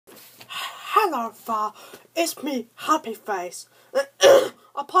Hello there, it's me, Happy Face.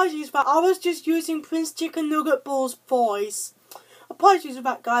 Apologies for that, I was just using Prince Chicken Nugget Ball's voice. Apologies for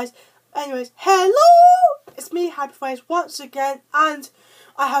that, guys. Anyways, hello! It's me, Happy Face, once again, and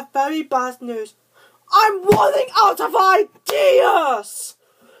I have very bad news. I'm running out of ideas!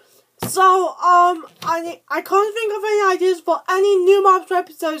 So, I can't think of any ideas for any new Marvel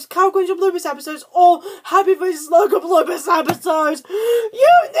episodes, Cowgrinch Bloopers episodes, or Happy Face's Logo Bloopers episodes.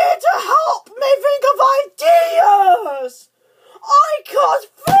 You need to help me think of ideas! I can't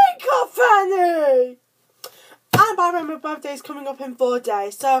think of any! And by the way, my birthday is coming up in 4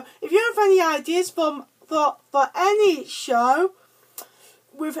 days, so if you have any ideas for any show,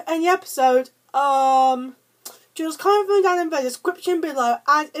 with any episode, just comment them down in the description below.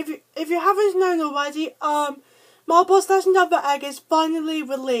 And if you haven't known already, Marvel's Legend of the Egg is finally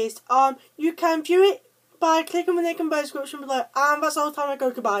released. You can view it by clicking the link in the description below. And that's all the time I go.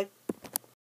 Goodbye.